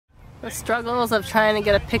The struggles of trying to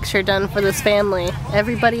get a picture done for this family.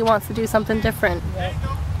 Everybody wants to do something different.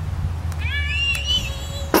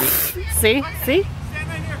 See? See?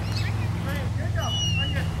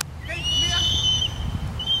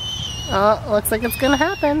 Oh, looks like it's gonna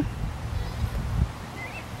happen.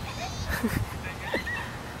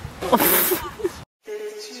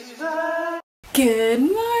 Good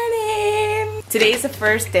morning! Today's the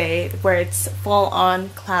first day where it's full-on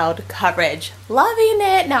cloud coverage. Loving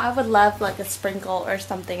it! Now I would love like a sprinkle or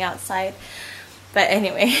something outside. But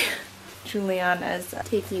anyway, Juliana's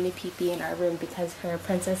taking a pee-pee in our room because her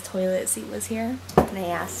princess toilet seat was here. And I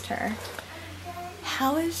asked her,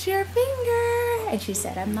 "How is your finger?" And she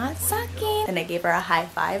said, "I'm not sucking." And I gave her a high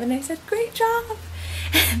five and I said, "Great job."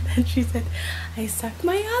 And then she said, "I sucked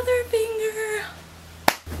my other finger."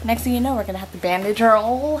 Next thing you know, we're gonna have to bandage her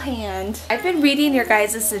whole hand. I've been reading your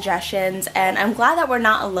guys' suggestions and I'm glad that we're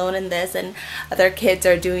not alone in this and other kids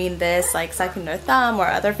are doing this, like sucking their thumb or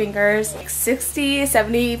other fingers. Like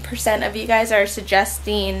 60-70% of you guys are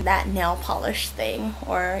suggesting that nail polish thing,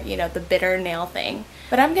 or you know, the bitter nail thing.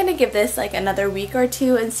 But I'm gonna give this like another week or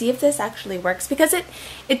two and see if this actually works, because it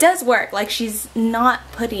does work. Like, she's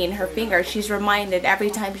not putting her finger, she's reminded every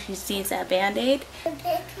time she sees that band-aid.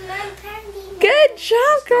 Good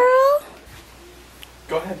job, girl.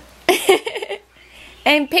 Go ahead.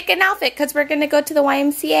 And pick an outfit because we're gonna go to the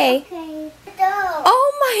YMCA. Okay.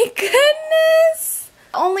 Oh my goodness!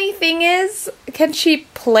 Only thing is, can she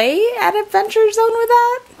play at Adventure Zone with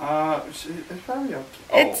that? It's probably okay.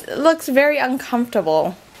 It looks very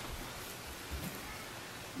uncomfortable.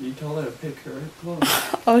 You told her to pick her clothes.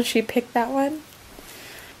 Oh, she picked that one?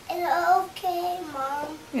 It's okay,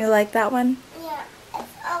 Mom. You like that one? Yeah,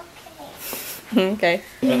 it's okay. Okay.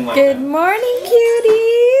 Like Good that. morning,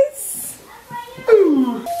 cuties!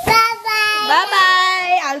 Bye-bye.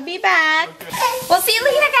 Bye-bye! I'll be back. We'll see you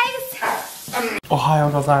later, guys! Ohio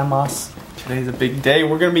gozaimasu. Today's a big day.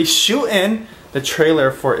 We're gonna be shooting the trailer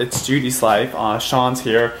for It's Judy's Life. Sean's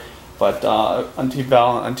here, but Auntie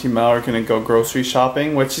Val and Auntie Mel are gonna go grocery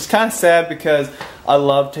shopping, which is kind of sad because I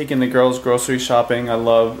love taking the girls grocery shopping. I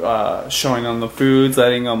love showing them the foods,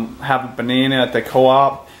 letting them have a banana at the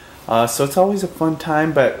co-op. So it's always a fun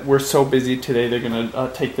time, but we're so busy today. They're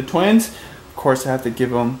gonna take the twins. Of course, I have to give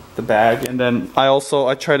them the bag, and then I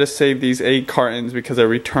try to save these egg cartons because I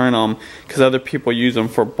return them because other people use them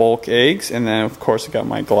for bulk eggs. And then of course I got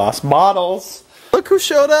my glass bottles. Look who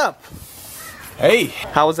showed up! Hey!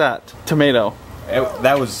 How was that? Tomato.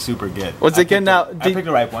 That was super good. Was it good? Now, I picked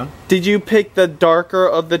the right one. Did you pick the darker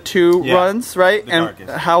of the two runs, right? The and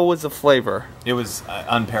darkest. how was the flavor? It was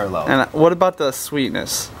unparalleled. And what about the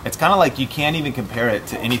sweetness? It's kind of like you can't even compare it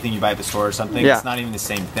to anything you buy at the store or something. Yeah. It's not even the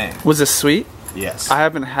same thing. Was it sweet? Yes. I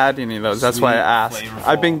haven't had any of those. That's why I asked. Flavorful.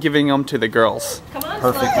 I've been giving them to the girls.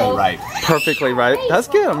 Perfectly right. Perfectly right. That's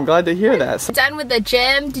good. I'm glad to hear that. Done with the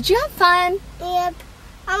gym. Did you have fun? Yep.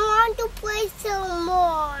 I want to play some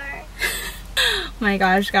more. My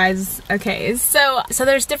gosh, guys. Okay, so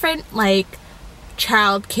there's different like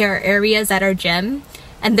child care areas at our gym,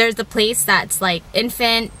 and there's a place that's like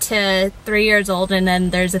infant to 3 years old, and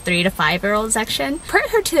then there's a 3 to 5 year old section. Put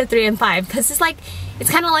her to the 3 and 5 because it's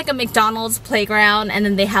kind of like a McDonald's playground, and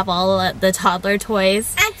then they have all the toddler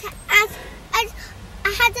toys. I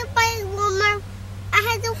had to buy one more. I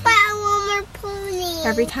had to buy one more pony.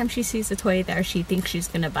 Every time she sees a toy there, she thinks she's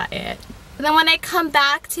gonna buy it. And then when I come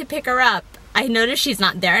back to pick her up, I notice she's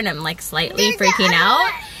not there, and I'm like slightly freaking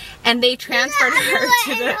out. And they transferred her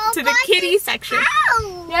to the kitty section.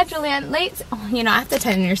 Ow. Yeah, Julianne, late. Oh, you know, I have to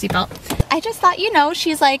tighten your seatbelt. I just thought, you know,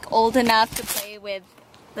 she's like old enough to play with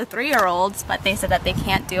the 3-year-olds, but they said that they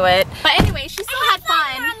can't do it. But anyway, she still had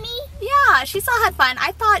fun. Yeah, she still had fun.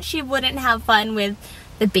 I thought she wouldn't have fun with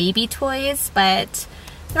the baby toys, but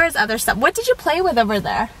there was other stuff. What did you play with over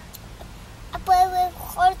there? I played with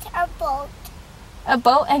horse and boat. A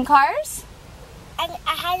boat and cars? And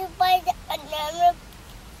I had to buy another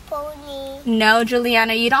pony. No,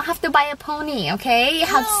 Juliana, you don't have to buy a pony, okay? You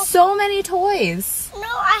have so many toys. No,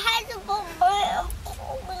 I had to go buy a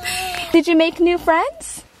pony. Did you make new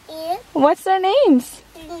friends? Yeah. What's their names?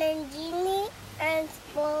 Nandini and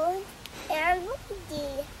Spoon and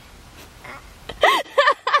Rudy.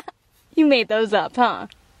 You made those up, huh?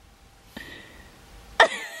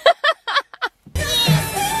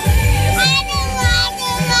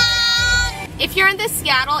 If you're in the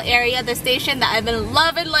Seattle area, the station that I've been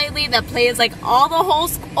loving lately that plays like all the whole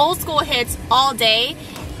old school hits all day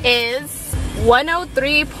is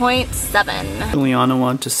 103.7. Juliana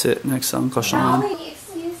wanted to sit next to Uncle Sean. Oh,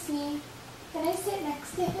 excuse me. Can I sit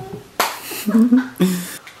next to him?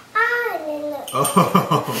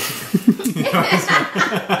 Oh.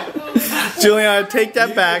 Juliana, take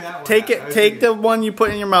that back. Take it. Take the one you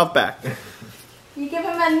put in your mouth back. You give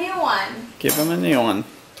him a new one. Give him a new one.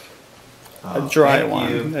 A dry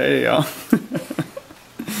one. There you go.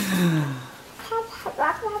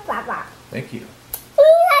 Thank you.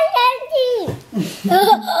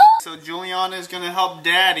 So Juliana is gonna help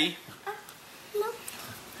Daddy.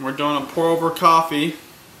 We're doing a pour over coffee.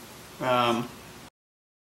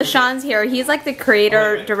 Sean's here. He's like the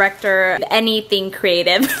creator, director, anything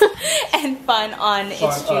creative and fun on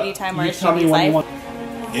It's Judy Time or It's Judy's Life.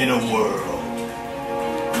 In a world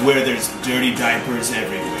where there's dirty diapers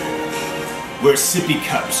everywhere, where sippy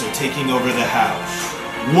cups are taking over the house,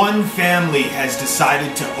 one family has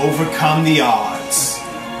decided to overcome the odds.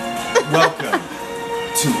 Welcome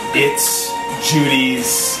to It's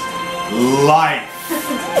Judy's Life.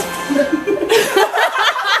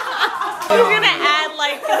 We're gonna add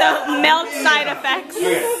like the milk side effects.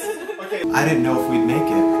 I didn't know if we'd make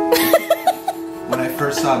it. When I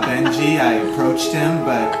first saw Benji, I approached him,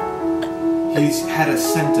 but he had a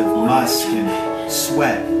scent of musk and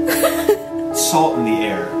sweat, salt in the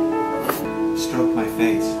air. Stroked my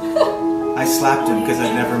face. I slapped him because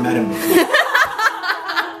I'd never met him before.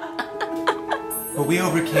 But we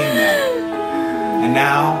overcame that. And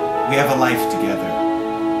now we have a life together.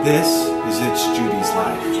 This is It's Judy's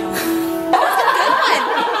Life.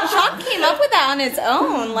 Sean came up with that on his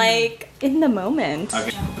own, like in the moment.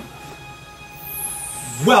 Okay.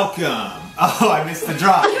 Welcome. Oh, I missed the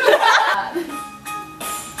drop.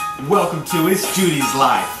 Welcome to It's Judy's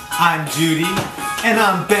Life. I'm Judy, and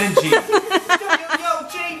I'm Benji. Yo,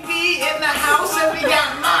 JB in the house, and we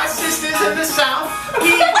got my sisters in the south.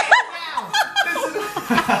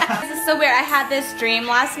 This is so weird. I had this dream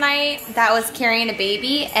last night that was carrying a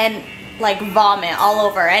baby and like vomit all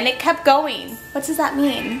over, and it kept going. What does that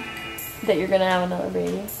mean? That you're gonna have another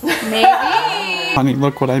baby. Maybe. Honey,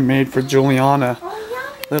 look what I made for Juliana. Oh,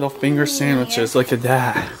 yummy. Little finger sandwiches. Look at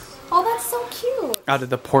that. Oh, that's so cute. Out of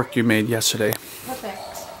the pork you made yesterday. Perfect.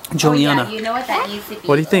 Juliana. Oh, yeah, you know what that needs to be.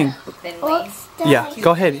 What do you think? Yeah,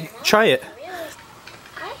 go ahead. Try it.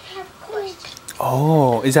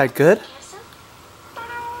 Oh, is that good?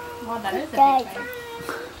 Well, that is a big thing.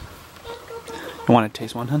 You want to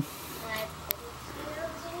taste one, hun?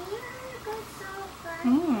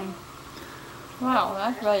 Wow,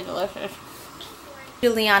 that's really delicious.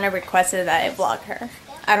 Juliana requested that I vlog her.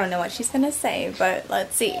 I don't know what she's gonna say, but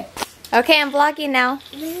let's see. Okay, I'm vlogging now.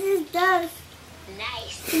 This is done.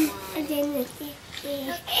 Nice.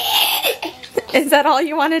 Is that all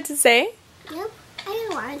you wanted to say? Yep, I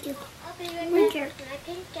wanted to.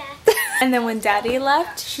 And then when Daddy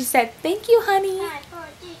left, she said, "Thank you, honey."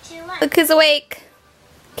 Look who's awake.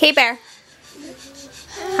 K-Bear.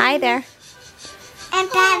 Hi there. And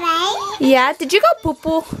bye-bye. Yeah, did you go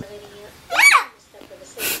poo-poo? Yeah.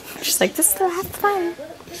 She's like, just go have fun.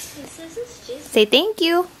 Say thank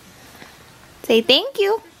you. Say thank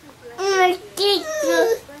you.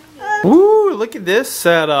 Ooh, look at this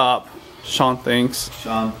setup. Sean thinks.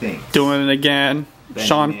 Sean thinks. Doing it again. Benji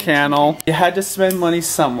Sean Cannell. You had to spend money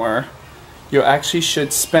somewhere. You actually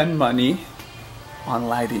should spend money on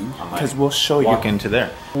lighting, because we'll show you. Walk into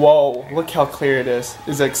there. Whoa, look how clear it is.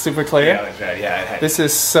 Is it super clear? Yeah, like that. Yeah. This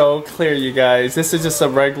is so clear, you guys. This is just a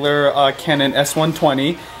regular Canon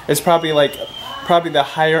S120. It's probably the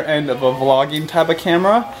higher end of a vlogging type of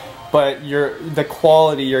camera, but the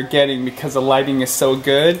quality you're getting, because the lighting is so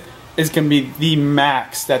good, is gonna be the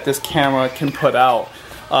max that this camera can put out.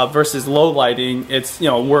 Versus low lighting, it's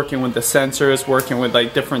working with the sensors, working with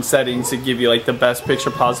like different settings to give you like the best picture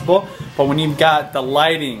possible. But when you've got the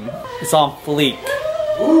lighting, it's on fleek.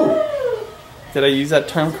 Ooh. Did I use that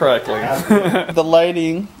term correctly? The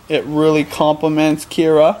lighting, it really complements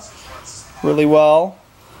Kira really well.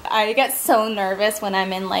 I get so nervous when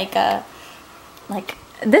I'm in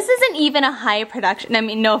this isn't even a high production. I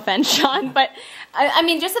mean, no offense, Sean, but I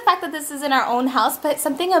mean, just the fact that this is in our own house, but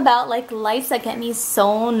something about like lights that get me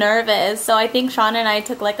so nervous. So I think Sean and I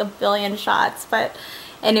took like a billion shots, but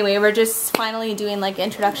anyway, we're just finally doing like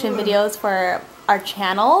introduction videos for our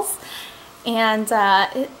channels, and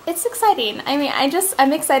it's exciting. I mean,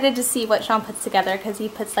 I'm excited to see what Sean puts together, because he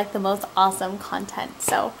puts like the most awesome content.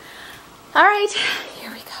 So, all right,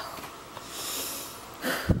 here we go.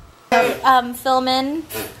 Filming.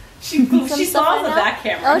 She saw the back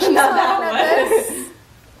camera. Oh, she saw this.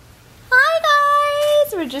 Hi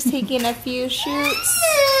guys! We're just taking a few shoots.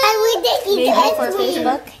 Maybe for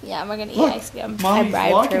Facebook. Yeah, we're gonna eat ice cream. I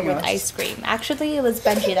bribed her with ice cream. Actually, it was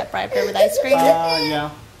Benji that bribed her with ice cream.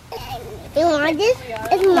 Yeah. You want this?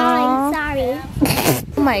 It's mine. Sorry.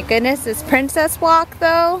 Oh my goodness, this princess walk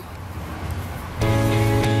though.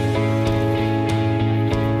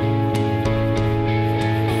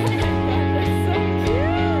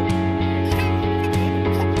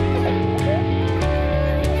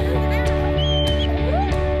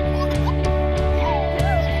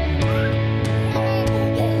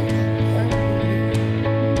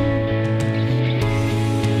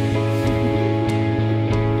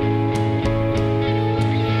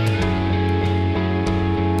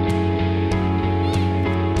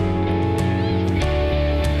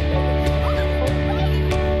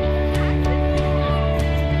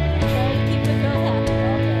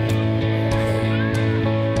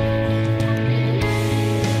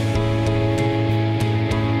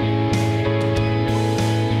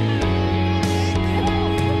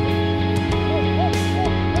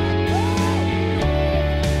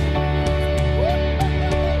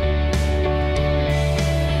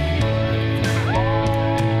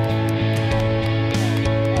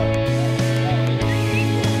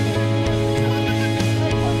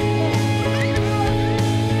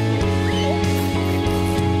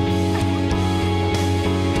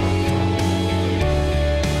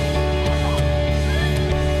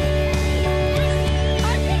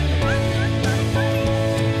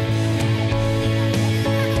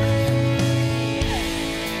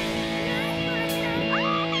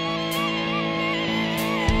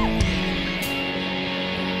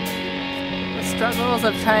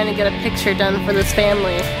 struggles of trying to get a picture done for this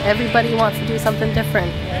family. Everybody wants to do something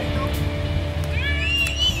different.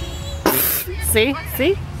 See?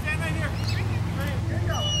 See?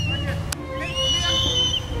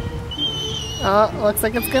 Oh, looks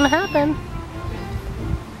like it's gonna happen.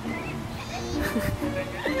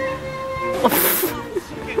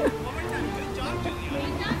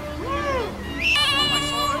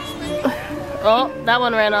 Oh, that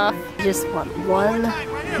one ran off. They just want one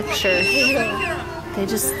picture. They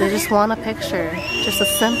just want a picture. Just a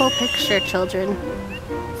simple picture, children.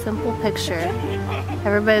 Simple picture.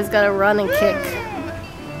 Everybody's gotta run and kick.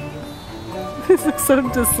 This looks so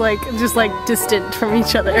just like distant from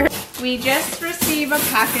each other. We just received a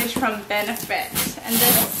package from Benefit, and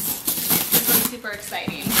this was super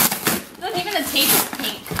exciting. Look, even the tape is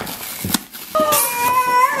pink.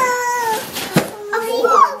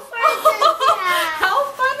 How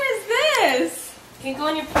fun is this? You can go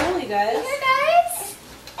in your pool, you guys.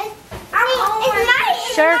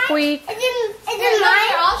 Shark Week.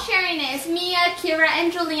 We're all sharing it. It's Mia, Kira,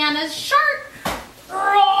 and Juliana's shark.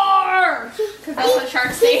 Roar! Because that's what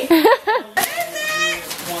sharks say.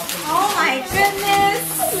 Oh my goodness.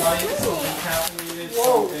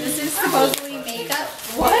 Whoa. This is supposedly makeup.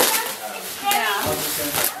 What? Yeah.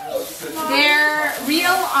 They're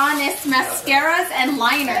real honest mascaras and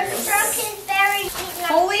liners.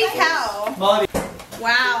 Holy cow. Molly.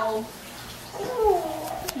 Wow.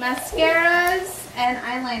 Mascaras and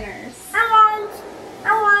eyeliners. I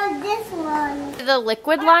want this one. The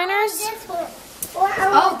liquid liners? This one.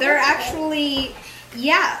 Oh, they're actually,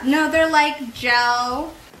 yeah. No, they're like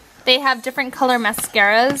gel. They have different color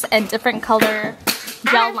mascaras and different color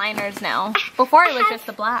gel liners now. Before it was just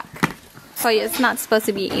the black. So it's not supposed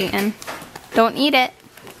to be eaten. Don't eat it.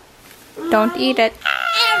 Don't eat it.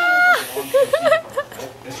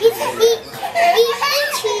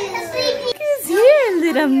 He's here,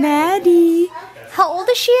 little Maddie. How old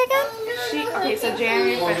is she again? Okay, so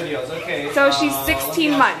January 5th. Videos, okay. So she's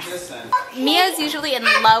 16 months. Mia's usually in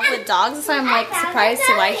love with dogs, so I'm like surprised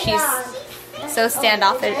to why she's so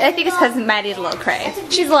standoffish. I think it's because Maddie's a little crazy.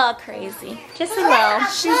 She's a little crazy. Just a little.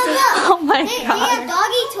 She's just, oh my god.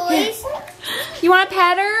 Doggy toys. You want to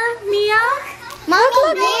pet her, Mia? Mom,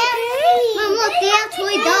 look, they have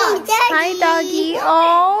toy dogs. Hi, doggy.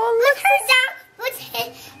 Oh, Look her down. What's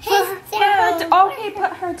his down? okay,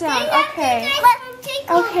 put her down. Okay.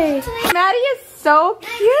 Okay. Maddie is so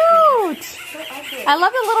cute. I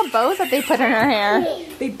love the little bows that they put in her hair.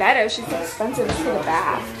 They better. She's expensive for the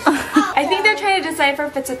bath. I think they're trying to decipher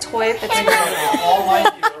if it's a toy, if it's real.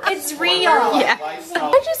 It's real. Yeah.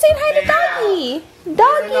 Why'd you say hi to Doggy?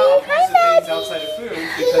 Doggy, hi Maddie. Outside of food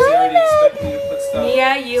because they already expect you to put stuff.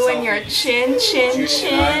 Mia, you and your chin.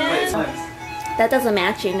 That doesn't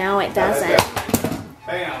match you. No, it doesn't.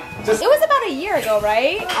 Bam. It was about a year ago,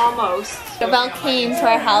 right? Almost. Belle came to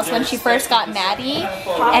our house when she first got Maddie,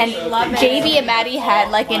 and JB and Maddie had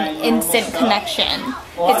like an instant connection.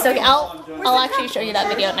 It's so I'll actually show you that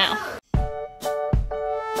video now.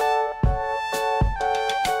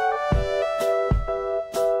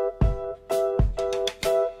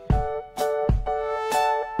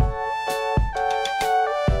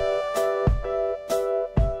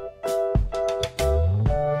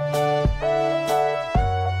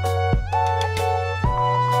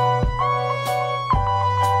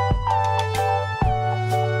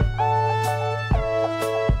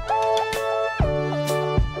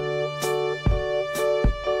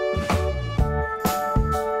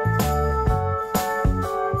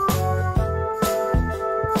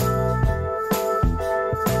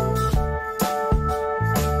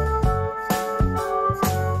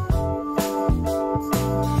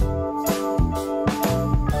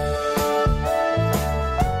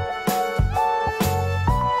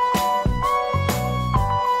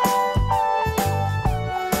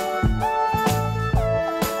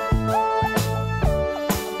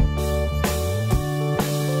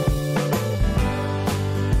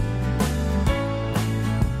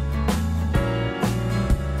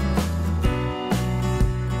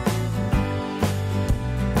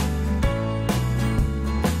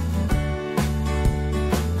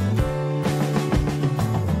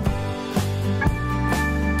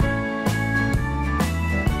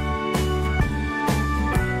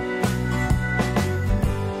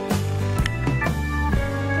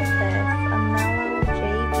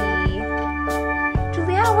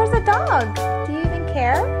 Dog. Do you even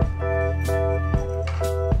care?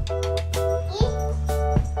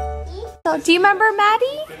 So, do you remember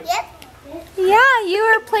Maddie? Yep. Yeah, you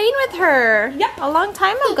were playing with her. A long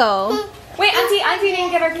time ago. Wait, Auntie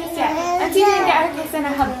didn't get her kiss yet. Auntie didn't get her kiss and a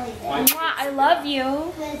hug. Mwah, I love you.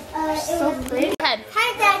 So pretty. Hi,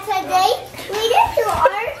 Dad. Today we get to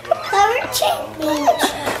our color change.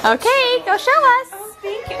 Okay, go show us. Oh,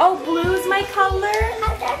 thank you. Oh, blue's my color.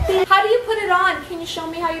 How do you put it on? Can you show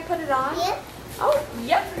me how you put it on? Yep. Oh,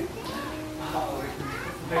 yep.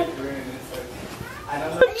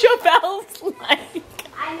 Javel's like.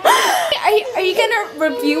 Are you gonna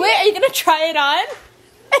review it? Are you gonna try it on?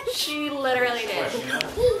 She literally did.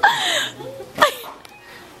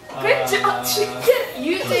 Good job.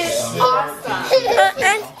 You did awesome.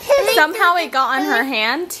 Somehow it got on her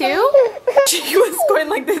hand too. She was going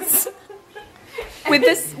like this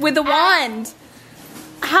with the wand.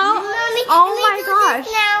 How? Oh my gosh.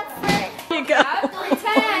 Here you go.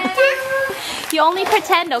 You only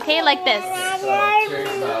pretend, okay? Like this.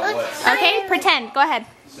 Okay, pretend. Go ahead.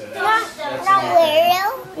 Not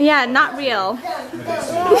real. Yeah, not real.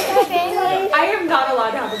 I am not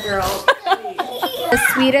allowed to have a girl. The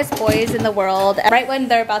sweetest boys in the world. Right when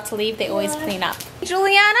they're about to leave, they always clean up.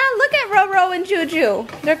 Juliana, look at Roro and Juju.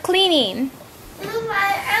 They're cleaning.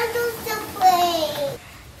 I'm going to play.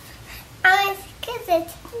 I'm kiss it.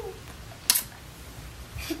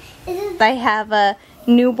 I have a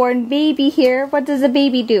newborn baby here. What does a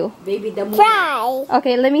baby do? Cry.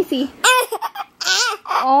 Okay, let me see.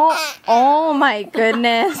 Oh my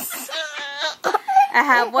goodness. I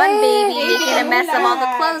have one baby making a mess of all the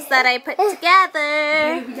clothes that I put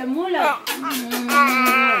together.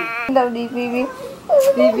 Lovely baby.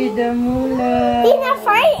 Baby Damula. He's not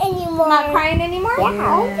crying anymore. Not crying anymore?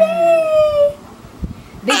 Yeah. Okay.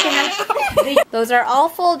 Those are all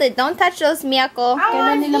folded. Don't touch those, Miyako.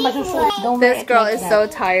 This girl is so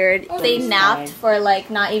tired. They napped for like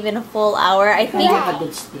not even a full hour. I think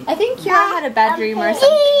Kira had a bad dream or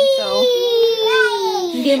something, so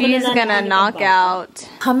she's gonna knock out.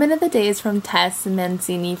 Comment of the day is from Tess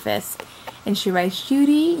Mancini Fisk, and she writes,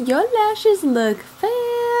 Judy, your lashes look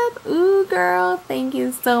fab. Ooh, girl, thank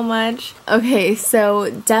you so much. Okay,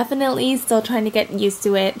 so definitely still trying to get used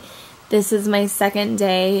to it. This is my second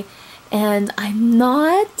day, and I'm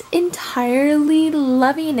not entirely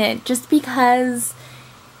loving it just because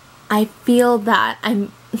I feel that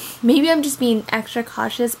maybe I'm just being extra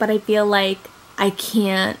cautious, but I feel like I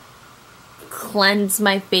can't cleanse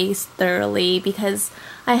my face thoroughly because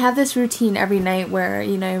I have this routine every night where,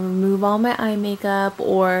 you know, I remove all my eye makeup,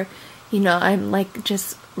 or, you know, I'm like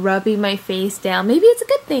just rubbing my face down. Maybe it's a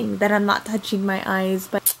good thing that I'm not touching my eyes,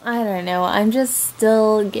 but I don't know. I'm just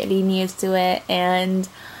still getting used to it, and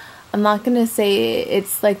I'm not gonna say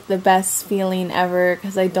it's like the best feeling ever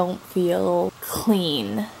because I don't feel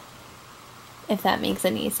clean, if that makes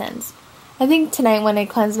any sense. I think tonight when I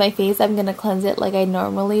cleanse my face, I'm gonna cleanse it like I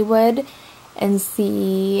normally would and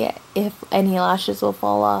see if any lashes will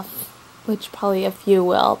fall off, which probably a few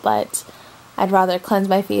will, but I'd rather cleanse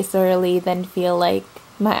my face thoroughly than feel like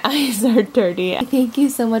my eyes are dirty. Thank you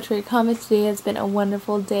so much for your comments today. It's been a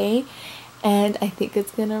wonderful day, and I think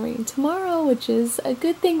it's gonna rain tomorrow, which is a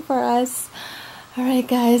good thing for us. Alright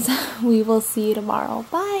guys, we will see you tomorrow.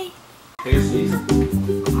 Bye!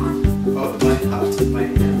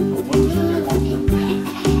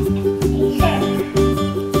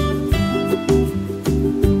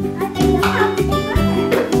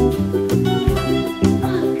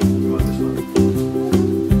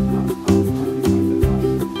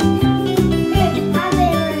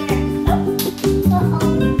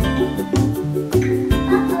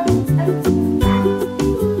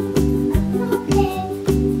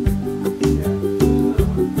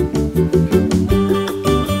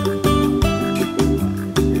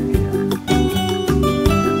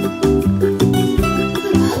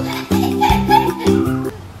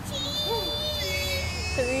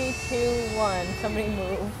 Somebody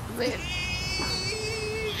move.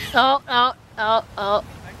 Oh.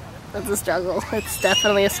 That's a struggle. It's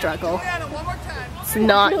definitely a struggle. It's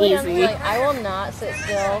not easy. Like, I will not sit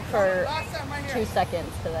still for 2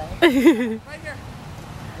 seconds today.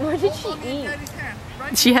 What did she eat?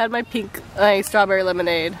 She had my pink strawberry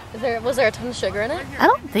lemonade. Was there a ton of sugar in it? I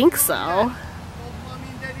don't think so.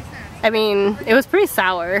 I mean, it was pretty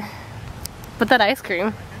sour. But that ice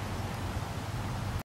cream.